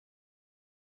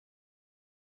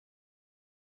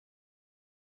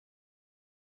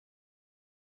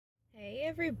Hey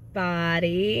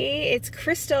everybody, it's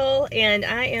Crystal and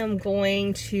I am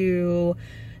going to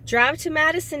drive to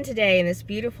Madison today in this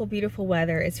beautiful, beautiful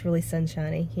weather. It's really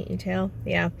sunshiny, can't you tell?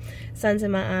 Yeah, sun's in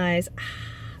my eyes.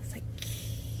 It's like,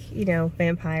 you know,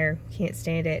 vampire, can't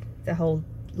stand it, the whole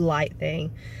light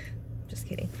thing. Just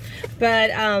kidding. But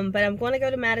I'm going to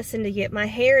go to Madison to get my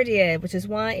hair did, which is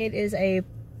why it is a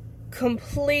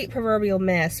complete proverbial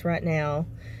mess right now.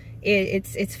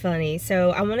 It's funny.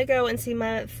 So I want to go and see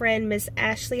my friend Miss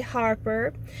Ashley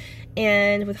Harper,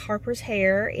 and with Harper's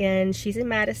Hair, and she's in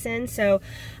Madison. So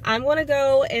I'm going to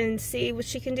go and see what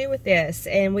she can do with this,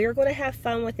 and we are going to have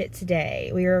fun with it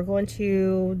today. We are going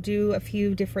to do a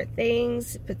few different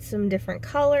things, put some different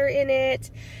color in it,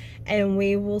 and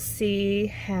we will see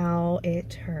how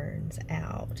it turns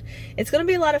out. It's going to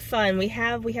be a lot of fun. We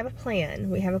have a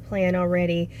plan. We have a plan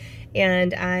already,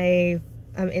 and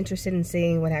I'm interested in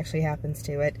seeing what actually happens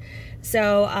to it.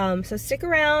 So so stick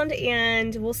around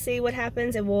and we'll see what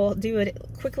happens, and we'll do a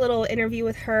quick little interview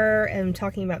with her and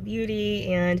talking about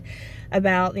beauty and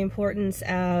about the importance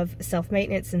of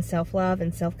self-maintenance and self-love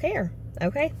and self-care.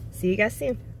 Okay, see you guys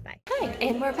soon. Bye. Hi,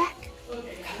 and we're back.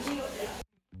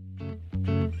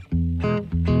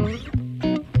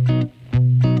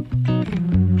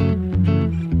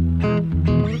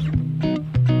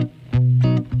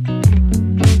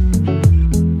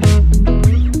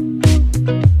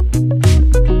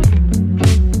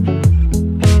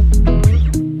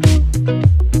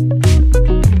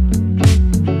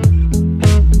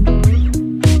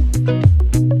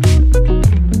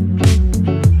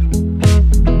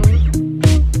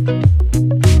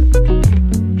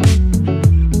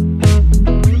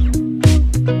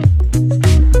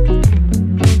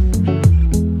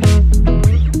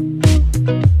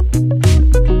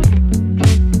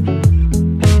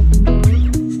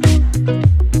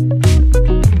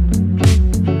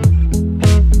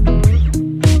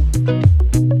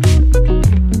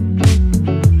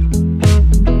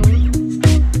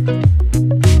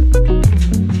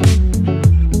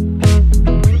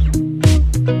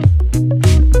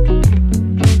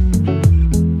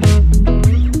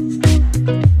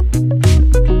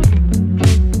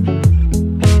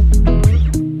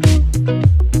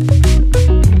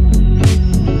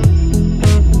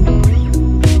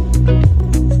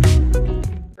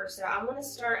 So I'm going to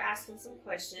start asking some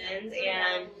questions,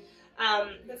 and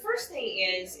the first thing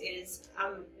is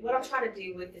what I'm trying to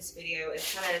do with this video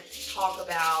is kind of talk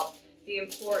about the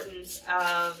importance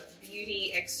of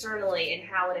beauty externally and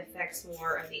how it affects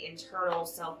more of the internal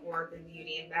self-worth and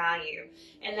beauty and value,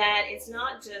 and that it's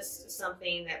not just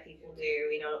something that people do,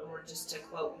 you know, or just to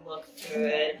quote look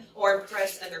good or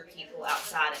impress other people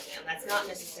outside of them. That's not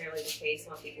necessarily the case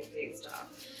when people do stuff.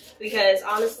 Because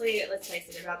honestly, let's face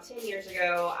it, about 10 years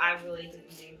ago, I really didn't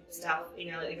do stuff,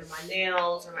 you know, either my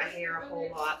nails or my hair a whole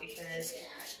lot, because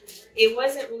it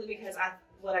wasn't really because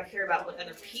what I care about what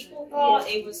other people thought.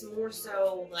 It was more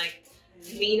so like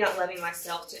me not loving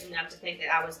myself enough to think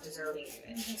that I was deserving of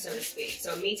it, so to speak.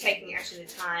 So me taking actually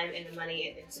the time and the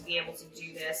money to be able to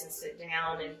do this and sit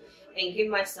down and give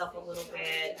myself a little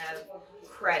bit of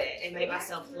credit and make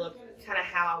myself look kind of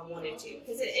how I wanted to,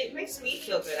 because it makes me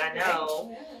feel good, I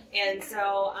know. And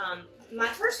so my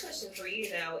first question for you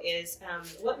though is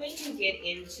what made you get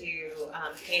into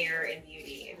hair and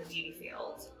beauty in the beauty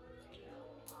field?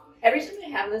 Every time I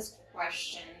have this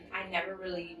question, I never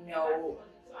really know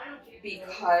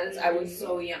because I was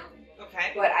so young.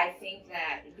 Okay. But I think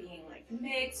that being like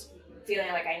mixed, feeling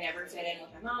like I never fit in with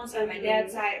my mom's side, my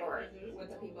dad's side, or with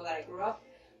the people that I grew up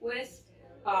with,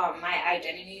 my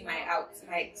identity, my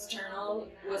external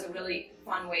was a really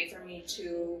fun way for me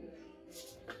to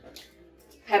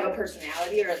have a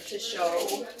personality or to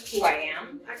show who I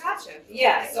am. I gotcha.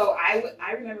 Yeah, so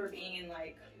I remember being in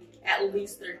like at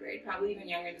least 3rd grade, probably even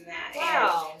younger than that.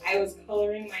 Wow. And I was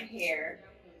coloring my hair.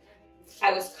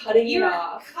 I was cutting it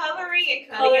off. Coloring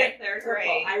and cutting it in 3rd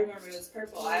grade. I remember it was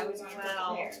purple. I always wanted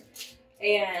purple hair.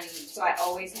 And so I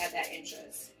always had that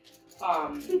interest.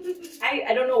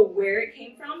 I don't know where it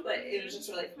came from, but it was just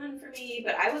really fun for me.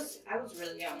 But I was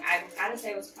really young. I gotta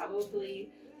say I was probably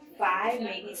 5,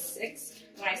 maybe 6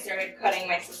 when I started cutting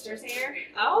my sister's hair.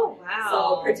 Oh wow.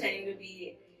 So pretending to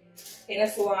be in a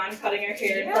salon cutting her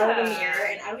hair in front of the mirror,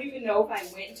 and I don't even know if I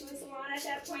went to a salon at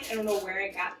that point. I don't know where I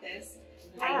got this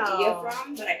idea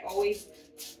from, but I always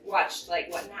watched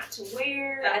like What Not to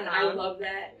Wear, and I love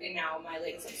that. And now my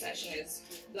latest obsession is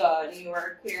the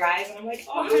newer Queer Eyes, and I'm like,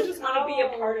 oh, I just want to be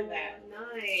a part of that.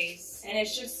 Nice. And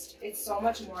it's so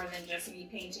much more than just me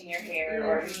painting your hair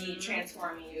or me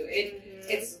transforming you.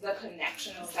 It's the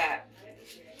connections that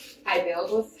I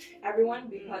build with everyone,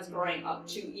 because growing up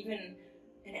to even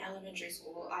in elementary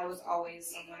school, I was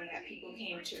always someone that people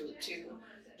came to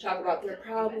talk about their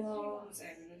problems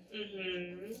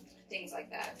and things like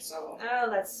that. So. Oh,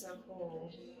 that's so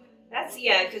cool. That's,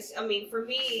 yeah, because, I mean, for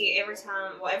me, every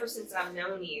time, well, ever since I've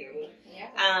known you,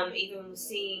 even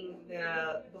seeing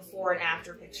the before and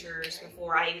after pictures,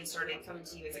 before I even started coming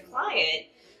to you as a client,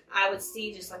 I would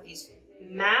see just like these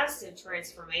massive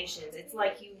transformations. It's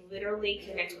like you literally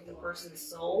connect with the person's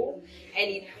soul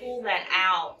and you pull that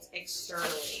out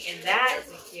externally, and that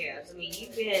is a gift. I mean,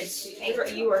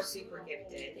 you are super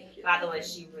gifted. By the way,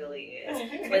 she really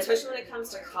is. But especially when it comes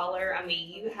to color, I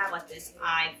mean, you have like this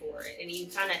eye for it, and you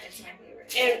kind of. It's my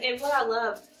favorite. And what I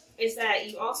love is that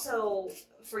you also,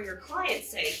 for your client's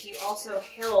sake, you also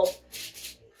help.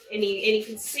 And you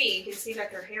can see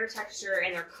like their hair texture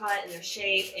and their cut and their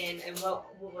shape and what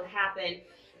would happen.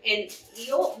 And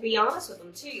you'll be honest with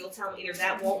them too. You'll tell them either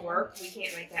that won't work, we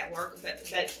can't make that work, but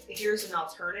here's an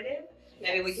alternative.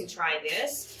 Maybe we can try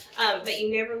this. But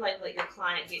you never like let your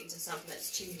client get into something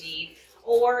that's too deep.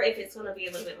 Or if it's going to be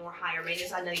a little bit more higher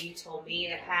maintenance. I know you told me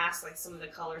in the past, like some of the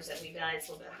colors that we've done, it's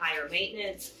a little bit higher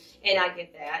maintenance. And I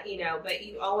get that, you know, but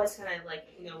you always kind of like,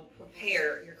 you know,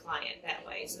 prepare your client that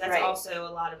way. So that's also a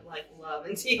lot of like love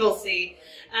and TLC.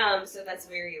 So that's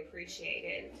very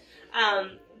appreciated.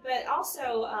 But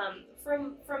also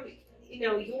from you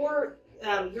know, your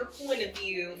point of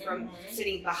view from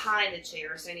sitting behind the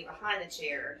chair, standing behind the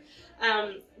chair,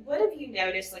 what have you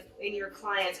noticed, like in your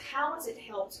clients? How has it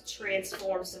helped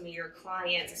transform some of your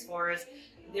clients as far as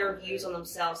their views on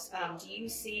themselves? Do you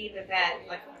see that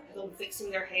like them fixing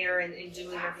their hair and doing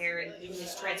their hair and doing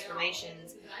these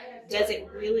transformations, does it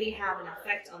really have an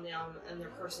effect on them and their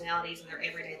personalities and their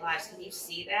everyday lives? Can you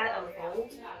see that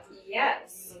unfold?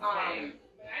 Yes. Okay.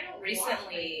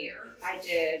 Recently, I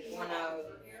did one of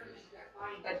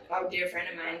a dear friend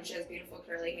of mine. She has beautiful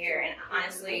curly hair, and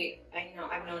honestly,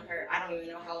 I've known her, I don't even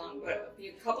know how long, but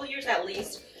a couple years at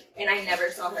least, and I never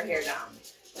saw her hair down.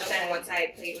 But then once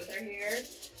I played with her hair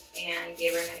and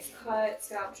gave her a nice cut,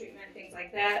 scalp treatment, things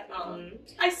like that,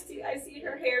 I see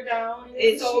her hair down.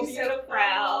 It's so beautiful. So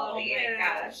proud. Oh my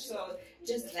gosh! So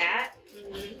just that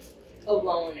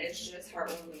alone is just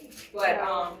heartwarming. But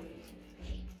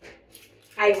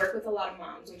I work with a lot of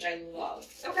moms, which I love.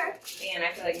 Okay. And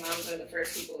I feel like moms are the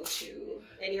first people to...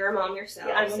 And you're a mom yourself.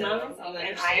 Yeah, I'm a mom myself,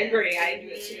 and I agree. I do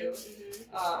it too.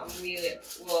 We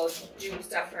will do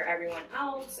stuff for everyone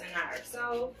else and not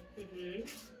ourselves.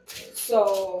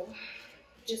 So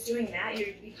just doing that,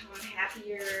 you become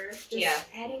happier. Just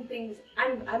adding things.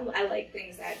 I like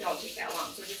things that don't take that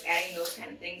long. So just adding those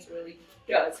kind of things really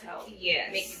does help.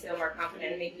 Yes. Make you feel more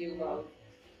confident and make you love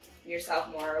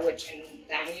yourself more, which and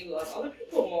then you love other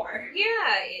people more.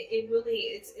 Yeah, it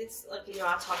really, it's like, you know,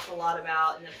 I've talked a lot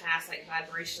about in the past, like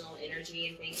vibrational energy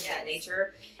and things of that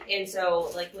nature. And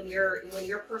so like when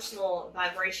your personal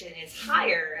vibration is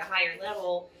higher, a higher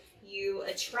level, you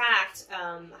attract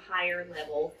higher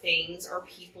level things or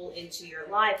people into your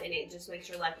life, and it just makes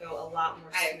your life go a lot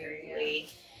more smoothly.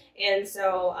 And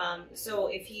so, so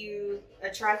if you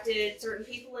attracted certain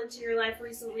people into your life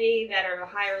recently that are at a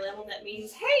higher level, that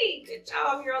means, hey, good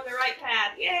job, you're on the right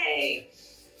path, yay,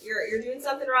 you're doing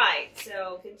something right.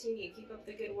 So continue, keep up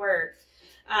the good work.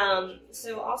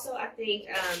 So also, I think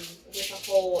with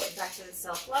the whole back to the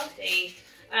self-love thing,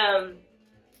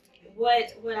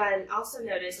 what I also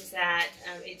notice is that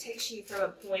it takes you from a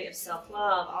point of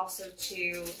self-love also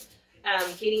to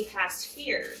getting past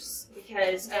fears,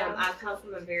 because I come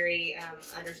from a very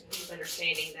deep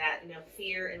understanding that, you know,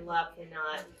 fear and love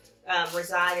cannot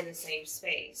reside in the same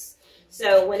space.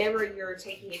 So whenever you're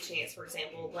taking a chance, for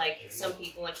example, like some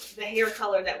people, like the hair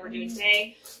color that we're doing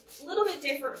today, a little bit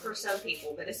different for some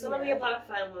people, but it's going to be a lot of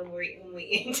fun when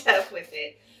we end up with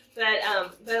it. But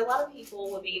a lot of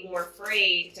people would be more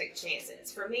afraid to take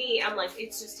chances. For me, I'm like,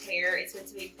 it's just hair. It's meant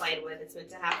to be played with. It's meant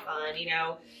to have fun. You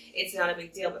know, it's not a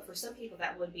big deal. But for some people,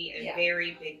 that would be a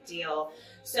very big deal.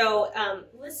 So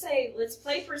let's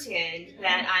play pretend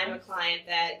that I'm a client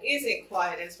that isn't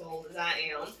quite as bold as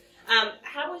I am.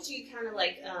 How would you kind of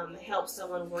like help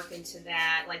someone work into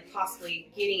that, like possibly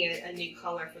getting a new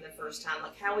color for the first time?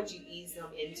 Like, how would you ease them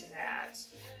into that?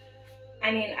 I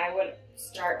mean, I would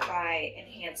start by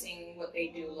enhancing what they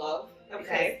do love.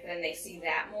 Okay. Because then they see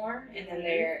that more, and then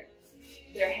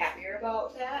they're happier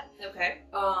about that. Okay.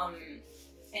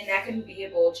 And that can be a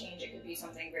bold change. It could be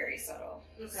something very subtle.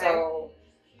 Okay. So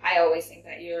I always think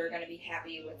that you're going to be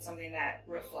happy with something that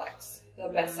reflects the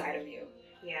best side of you.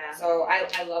 Yeah. So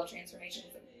I love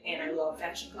transformations and I love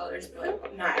fashion colors,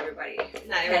 but not everybody should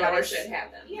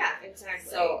have them. Yeah, exactly.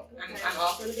 So I'm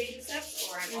all for the baby steps,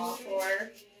 or I'm all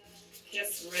for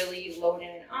just really loading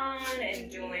it on and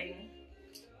doing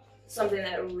something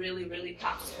that really, really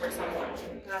pops for someone.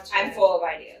 Gotcha. I'm full of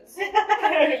ideas.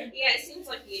 Yeah, it seems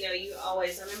like, you know, you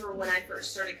always, I remember when I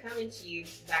first started coming to you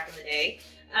back in the day,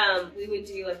 we would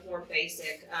do like more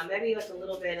basic, maybe like a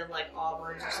little bit of like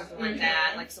auburns or something like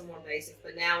that, like some more basic,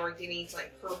 but now we're getting to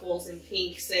like purples and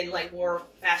pinks and like more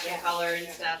fashion color and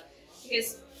stuff,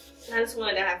 because I just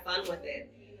wanted to have fun with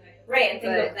it. Right, and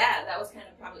think of that. That was kind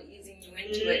of probably easing you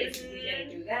into it. If we didn't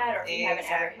do that, or if you haven't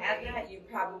ever had that, you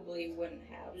probably wouldn't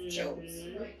have chose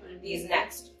these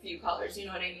next few colors. You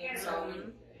know what I mean? So,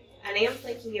 and I am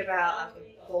thinking about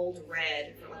like a bold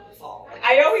red for like the fall. Like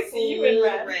I always see you in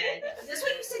red. That's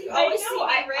what you said. You always see me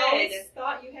red. I always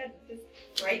thought you had this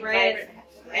bright red.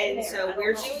 And so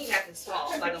we're doing that this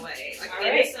fall, by the way. Like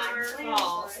in the summer,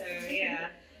 fall. So yeah.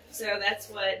 So that's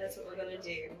what we're gonna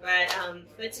do.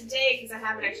 But today, because I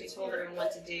haven't actually told everyone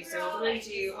what to do, so we're gonna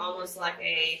do almost like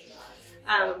a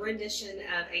rendition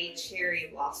of a cherry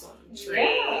blossom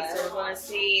tree. Yeah. So we're gonna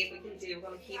see if we can do.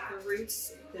 We're gonna keep the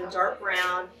roots the dark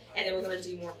brown, and then we're gonna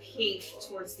do more pink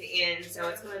towards the end. So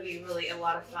it's gonna be really a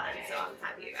lot of fun. So I'm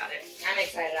happy about it. I'm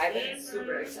excited. I've been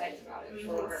super excited about it.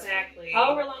 Exactly.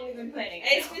 However long we've been planning.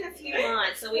 It's been a few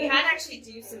months. So we had to actually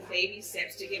do some baby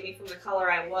steps to get me from the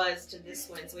color I was to this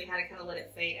one. So we had to kind of let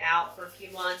it fade out for a few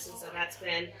months, and so that's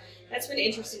been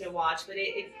interesting to watch. But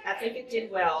I think it did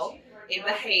well. It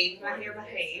behaved. My hair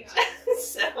behaved.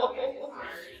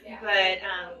 But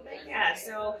yeah.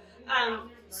 So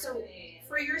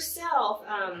for yourself,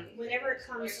 whenever it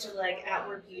comes to like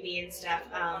outward beauty and stuff,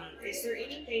 is there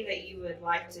anything that you would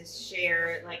like to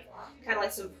share, like kind of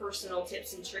like some personal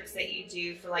tips and tricks that you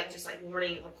do for like just like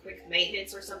learning a quick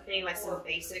maintenance or something, like some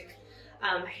basic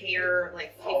hair,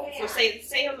 like if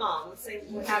say a mom, let's say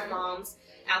we have moms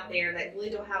out there that really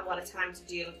don't have a lot of time to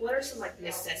do, like what are some like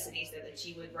necessities that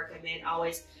you would recommend,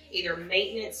 always either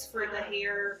maintenance for the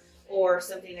hair or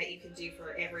something that you can do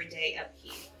for everyday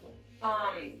upkeep?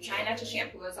 Try not to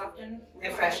shampoo as often.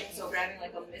 Refreshing, so grabbing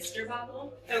like a mister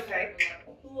bottle. Okay.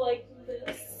 Like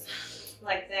this.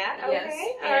 Like that? Yes.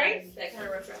 Okay. All right. That kind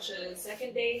of refreshes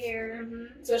second day hair,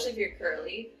 especially if you're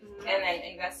curly. And then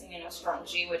investing in a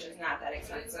scrunchie, which is not that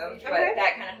expensive. But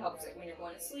that kind of helps it when you're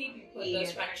going to sleep. You put the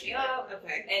scrunchie up,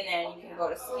 and then you can go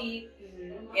to sleep.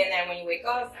 And then when you wake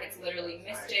up, it's literally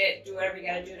missed it. Do whatever you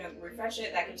got to do to refresh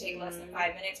it. That can take less than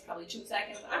 5 minutes, probably 2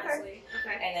 seconds, honestly.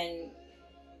 And then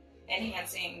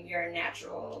enhancing your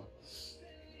natural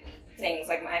things,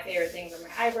 like my favorite things are my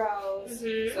eyebrows.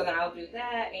 So then I'll do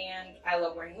that, and I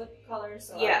love wearing lip colors,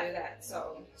 so I'll do that.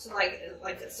 So like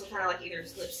some kind of like either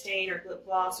lip stain or lip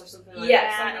gloss or something like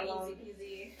that. Something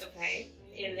easy peasy. Okay.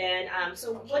 And then,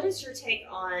 so what is your take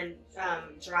on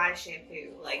dry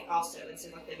shampoo? Like also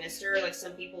instead of like the mister, like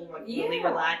some people like really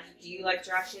rely. Do you like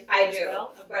dry shampoo? I as do,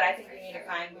 well? but I think you need to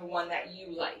find the one that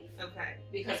you like. Okay.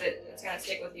 Because it's gonna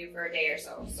stick with you for a day or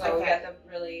so. So you have to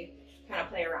really kind of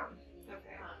play around.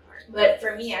 Okay. But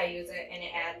for me, I use it and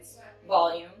it adds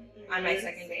volume on my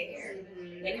second day hair.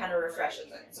 It kind of refreshes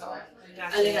it. So I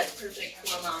think that's perfect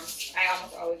for moms. I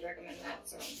almost always recommend that.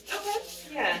 So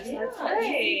yeah, that's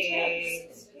great.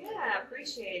 Yeah,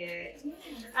 appreciate it.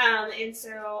 And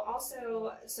so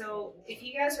also, so if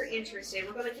you guys are interested,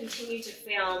 we're going to continue to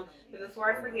film. But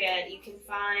before I forget, you can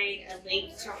find a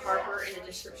link to Harper in the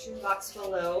description box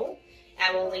below.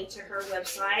 I will link to her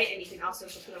website, and you can also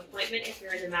book an appointment if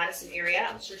you're in the Madison area.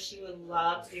 I'm sure she would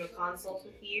love to do a consult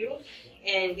with you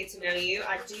and get to know you.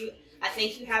 I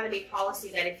think you have a new policy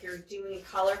that if you're doing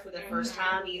color for the first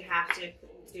time, you have to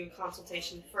do a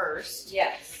consultation first.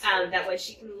 Yes. That way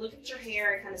she can look at your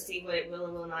hair and kind of see what it will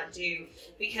and will not do.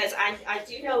 Because I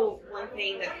do know one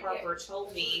thing that Harper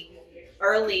told me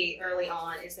early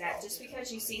on is that just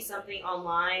because you see something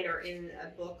online or in a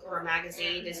book or a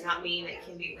magazine does not mean it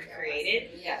can be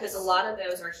recreated. Because a lot of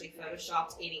those are actually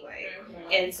photoshopped anyway.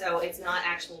 And so it's not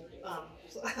actual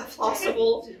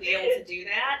possible to be able to do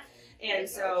that. And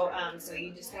so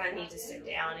you just kind of need to sit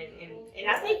down and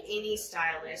I think any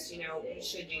stylist,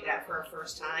 should do that for a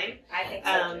first time. I think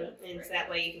so too. And so that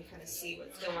way you can kind of see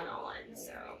what's going on.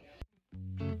 So.